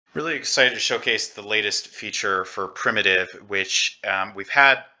Really excited to showcase the latest feature for primitive, which we've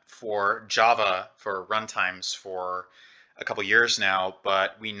had for Java for runtimes for a couple years now,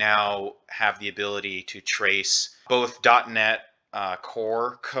 but we now have the ability to trace both .NET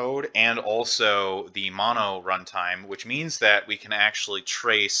Core code and also the Mono runtime, which means that we can actually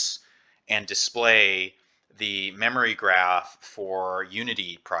trace and display the memory graph for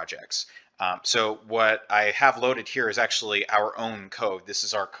Unity projects. So what I have loaded here is actually our own code. This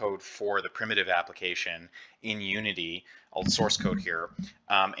is our code for the primitive application in Unity, all the source code here.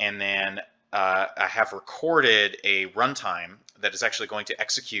 And then I have recorded a runtime that is actually going to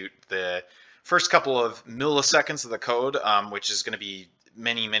execute the first couple of milliseconds of the code, which is going to be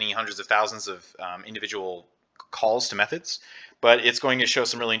many, many hundreds of thousands of individual calls to methods. But it's going to show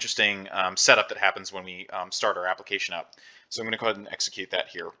some really interesting setup that happens when we start our application up. So I'm going to go ahead and execute that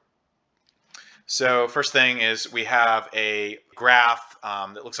here. So first thing is we have a graph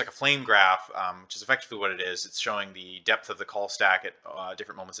that looks like a flame graph, which is effectively what it is. It's showing the depth of the call stack at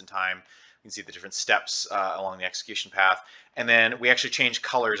different moments in time. You can see the different steps along the execution path. And then we actually change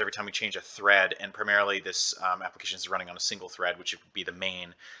colors every time we change a thread. And primarily this application is running on a single thread, which would be the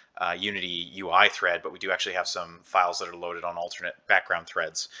main Unity UI thread. But we do actually have some files that are loaded on alternate background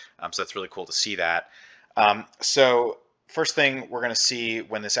threads. So that's really cool to see that. So first thing we're going to see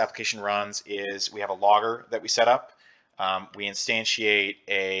when this application runs is we have a logger that we set up. We instantiate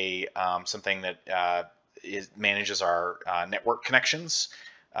a something that manages our network connections.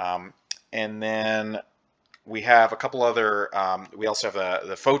 And then we have a couple other, we also have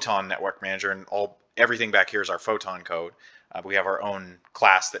the Photon network manager, and everything back here is our Photon code. We have our own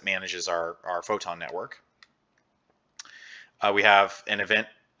class that manages our Photon network. We have an event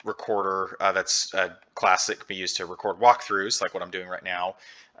recorder that's a class that can be used to record walkthroughs, like what I'm doing right now.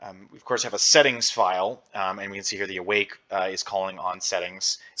 We of course have a settings file, and we can see here the awake is calling on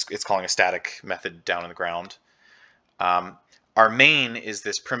settings. It's calling a static method down on the ground. Our main is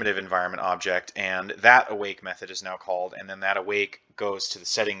this primitive environment object, and that awake method is now called, and then that awake goes to the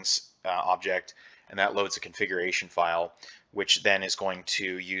settings object, and that loads a configuration file, which then is going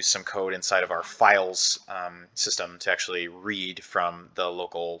to use some code inside of our files system to actually read from the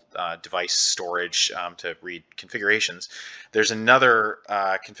local device storage to read configurations. There's another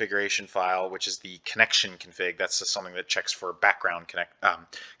configuration file, which is the connection config. That's just something that checks for background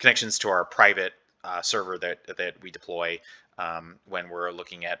connections to our private server that we deploy when we're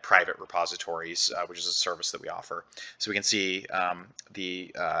looking at private repositories, which is a service that we offer. So we can see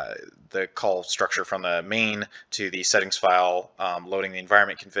the call structure from the main to the settings file, loading the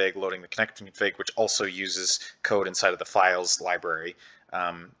environment config, loading the connection config, which also uses code inside of the files library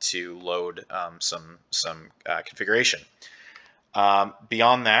to load some configuration.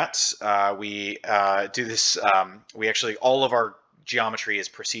 Beyond that, we do this. We actually, all of our geometry is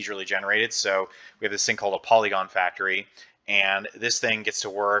procedurally generated. So we have this thing called a polygon factory. And this thing gets to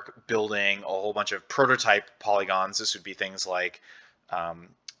work building a whole bunch of prototype polygons. This would be things like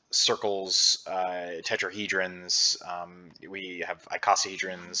circles, tetrahedrons. We have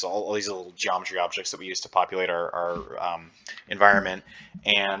icosahedrons, all these little geometry objects that we use to populate our environment.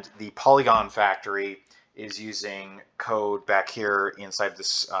 And the polygon factory is using code back here inside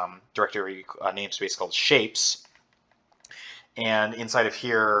this directory namespace called shapes. And inside of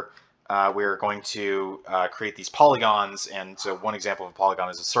here, we're going to create these polygons. And so one example of a polygon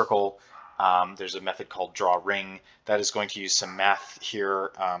is a circle. There's a method called drawRing that is going to use some math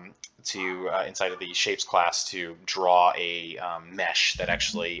here to inside of the shapes class to draw a mesh that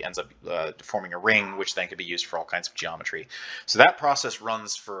actually ends up forming a ring, which then can be used for all kinds of geometry. So that process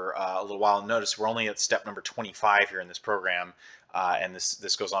runs for a little while. Notice we're only at step number 25 here in this program. And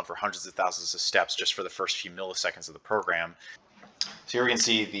this goes on for hundreds of thousands of steps just for the first few milliseconds of the program. So here we can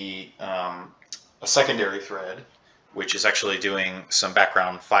see a secondary thread, which is actually doing some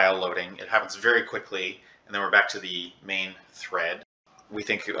background file loading. It happens very quickly, and then we're back to the main thread. We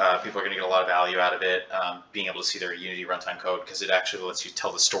think people are going to get a lot of value out of it, being able to see their Unity runtime code, because it actually lets you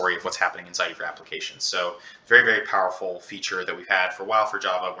tell the story of what's happening inside of your application. So very, very powerful feature that we've had for a while for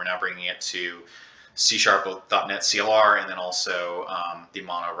Java. We're now bringing it to C# with .NET CLR, and then also the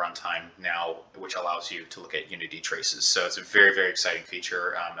Mono runtime now, which allows you to look at Unity traces. So it's a very, very exciting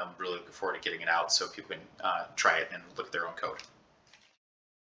feature. I'm really looking forward to getting it out so people can try it and look at their own code.